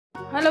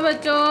Hello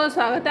बच्चों,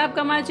 स्वागत है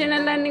आपका हमारे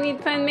चैनल लर्निंग विद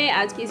फन में।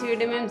 आज की इस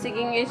वीडियो में हम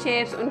सीखेंगे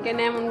शेप्स, उनके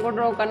नेम, उनको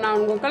ड्रॉ करना,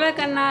 उनको कलर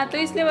करना। तो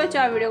इसलिए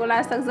बच्चों आप वीडियो को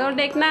लास्ट तक जरूर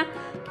देखना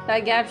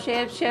ताकि आप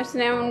शेप्स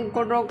नेम,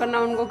 उनको ड्रॉ करना,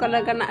 उनको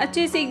कलर करना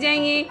अच्छे सीख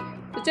जाएंगे।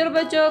 तो चलो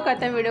बच्चों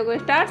करते हैं वीडियो को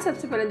स्टार्ट।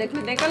 सबसे पहले देख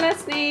लेते हैं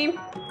colours name.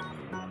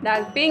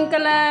 Dark pink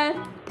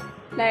colour,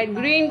 light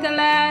green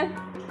colour,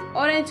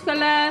 orange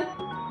colour,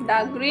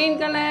 dark green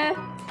colour,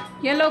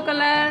 yellow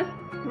colour,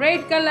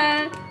 red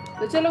colour.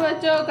 तो चलो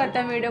बच्चों करते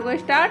हैं वीडियो को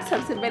स्टार्ट।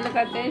 सबसे पहले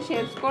करते हैं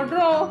शेप्स को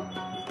ड्रॉ।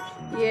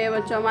 ये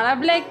बच्चों हमारा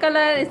ब्लैक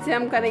कलर, इससे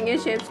हम करेंगे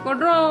शेप्स को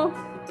ड्रॉ।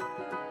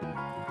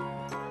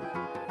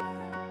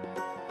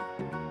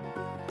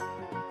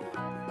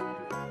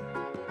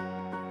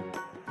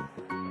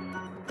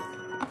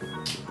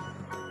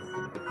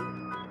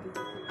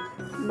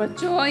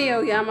 बच्चों ये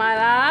हो गया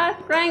हमारा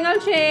ट्रायंगल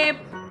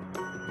शेप।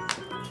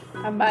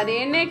 अब बारी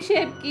है नेक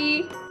शेप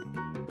की।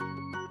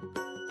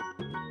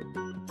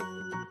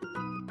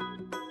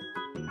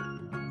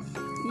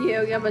 ये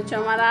हो गया बच्चों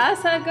हमारा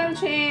सर्कल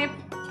शेप।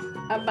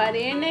 अब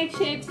बारी है नेक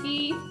शेप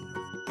की।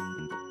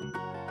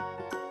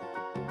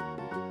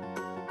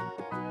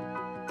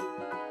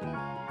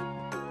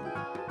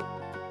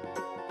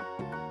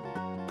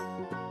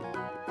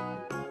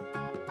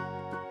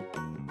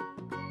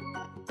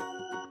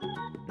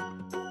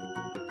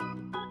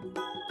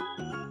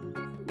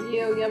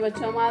 ये हो गया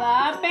बच्चों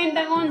हमारा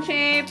पेंटागन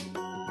शेप।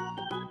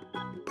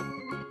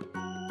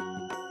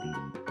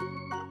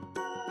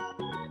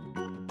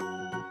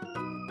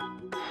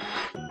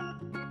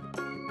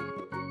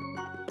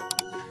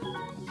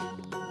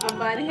 अब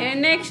बारी है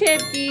नेक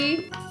शेप की।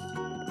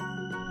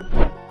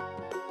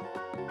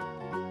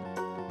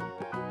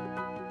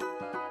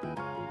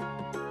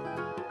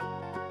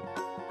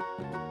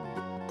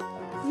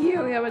 ये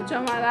हो गया बच्चों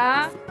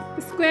हमारा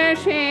स्क्वायर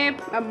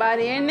शेप। अब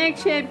बारी है नेक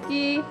शेप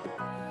की।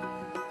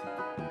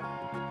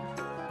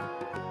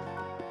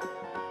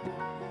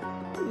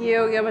 ये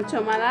हो गया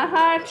बच्चों हमारा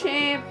हार्ट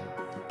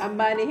शेप। अब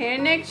बारी है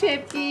नेक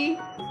शेप की।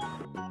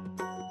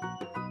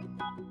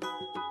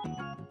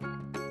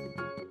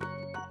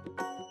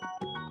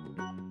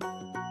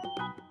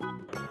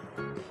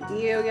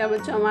 ये हो गया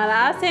बच्चों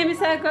हमारा सेमी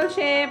सर्कल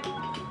शेप।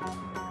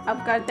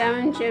 अब करते हैं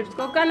इन शेप्स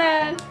को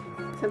कलर।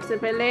 सबसे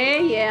पहले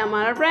ये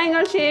हमारा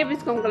ट्रायंगल शेप,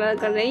 इसको हम कलर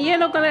कर रहे हैं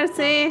येलो कलर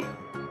से।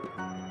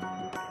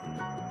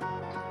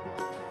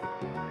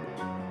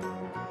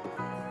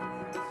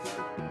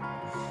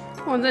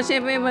 कौन सा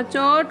शेप है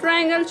बच्चों?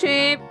 Triangle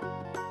shape.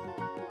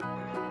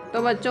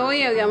 तो बच्चों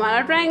ये हो गया हमारा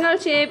ट्रायंगल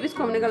शेप,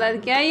 इसको हमने कलर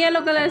किया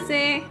येलो कलर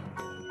से।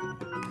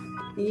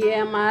 ये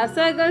हमारा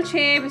सर्कल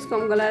शेप, इसको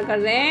हम कलर कर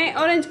रहे हैं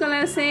ऑरेंज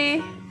कलर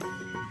से।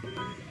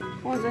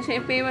 कौन सा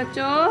शेप है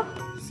बच्चों?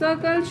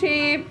 Circle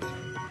shape.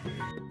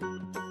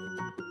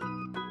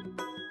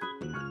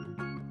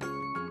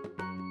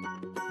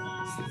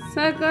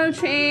 Circle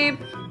shape.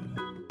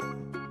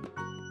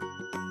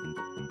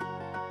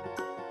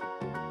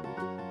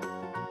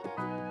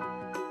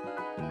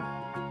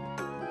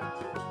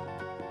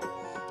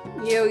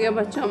 ये हो गया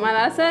बच्चों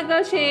हमारा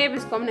सर्कल शेप,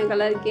 इसको हमने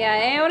कलर किया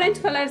है ऑरेंज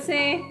कलर से।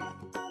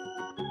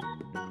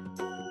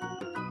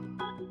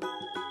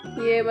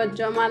 ये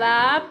बच्चों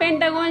हमारा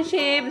पेंटागन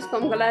शेप, इसको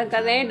हम कलर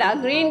कर रहे हैं डार्क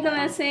ग्रीन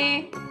कलर से।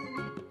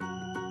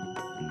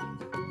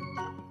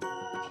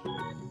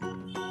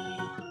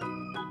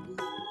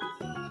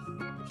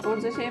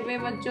 कौन सा शेप है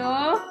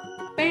बच्चों?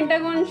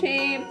 Pentagon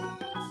shape.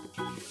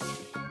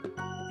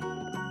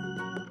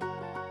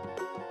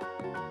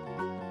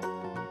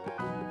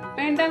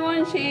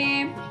 Pentagon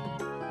shape.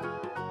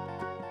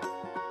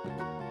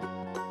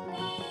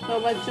 तो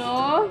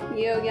बच्चों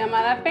ये हो गया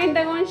हमारा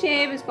पेंटागन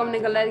शेप, इसको हमने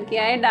कलर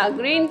किया है डार्क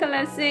ग्रीन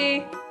कलर से।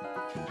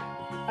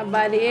 अब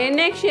बारी है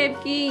नेक शेप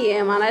की। ये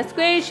हमारा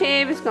स्क्वायर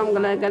शेप, इसको हम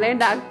कलर करें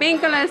डार्क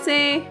पिंक कलर से।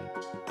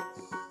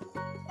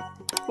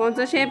 कौन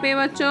सा शेप है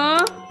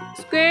बच्चों?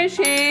 Square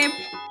shape.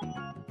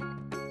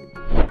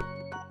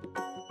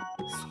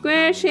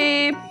 Square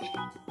shape.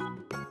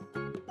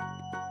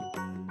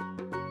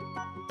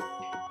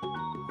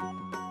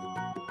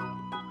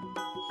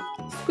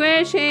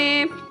 Square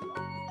shape.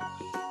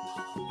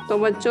 तो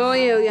बच्चों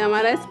ये हो गया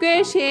हमारा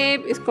स्क्वायर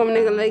शेप, इसको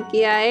हमने कलर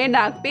किया है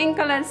डार्क पिंक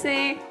कलर से।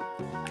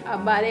 अब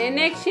बारी है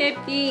नेक शेप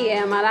की। ये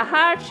हमारा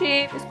हार्ट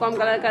शेप, इसको हम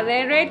कलर कर रहे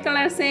हैं रेड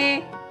कलर से।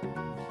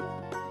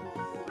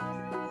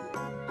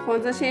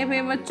 कौन सा शेप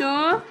है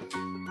बच्चों?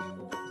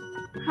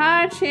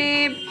 Heart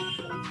shape.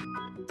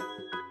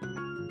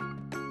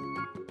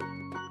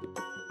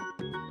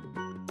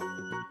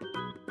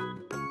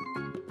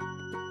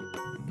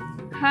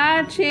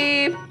 Heart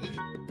shape.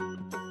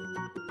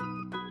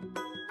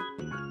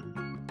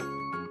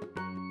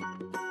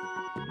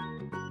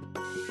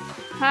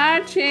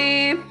 Heart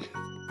shape.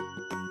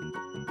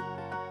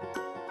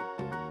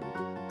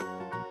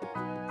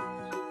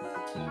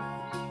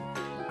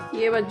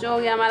 ये बच्चों हो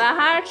गया हमारा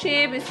हार्ट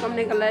शेप, इसको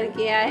हमने कलर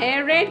किया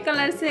है रेड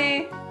कलर से।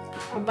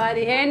 अब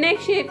बारी है नेक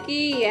शेप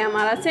की। ये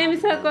हमारा सेमी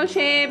सर्कल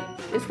शेप,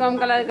 इसको हम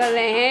कलर कर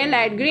रहे हैं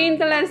लाइट ग्रीन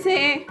कलर से।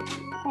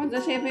 कौन सा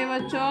शेप है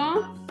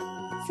बच्चों?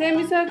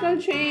 Semi circle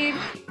shape.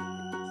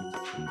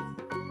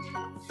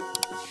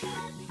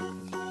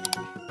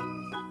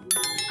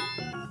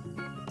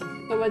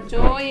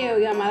 बच्चों ये हो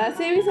गया हमारा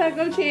सेमी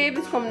सर्कल शेप।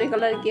 इसको हमने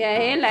कलर किया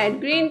है लाइट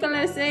ग्रीन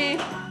कलर से।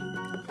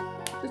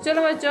 तो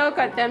चलो बच्चों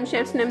करते हैं हम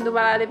शेप्स नेम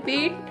दोबारा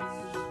repeat.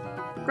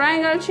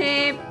 Triangle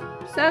shape,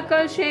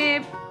 circle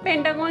shape,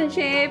 pentagon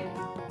shape,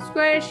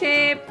 square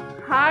shape,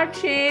 heart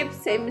shape,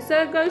 semi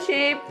circle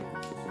shape.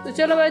 तो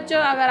चलो बच्चों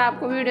अगर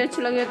आपको वीडियो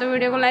अच्छी लगी हो तो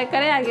वीडियो को लाइक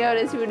करें आगे और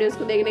इस वीडियोस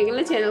को देखने के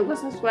लिए चैनल को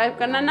सब्सक्राइब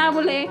करना ना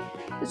भूलें।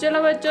 तो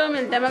चलो बच्चों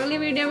मिलते हैं अगली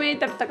वीडियो में,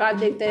 तब तक आप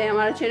देखते रहे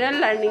हमारा channel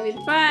learning with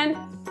fun.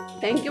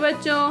 Thank you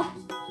बच्चों।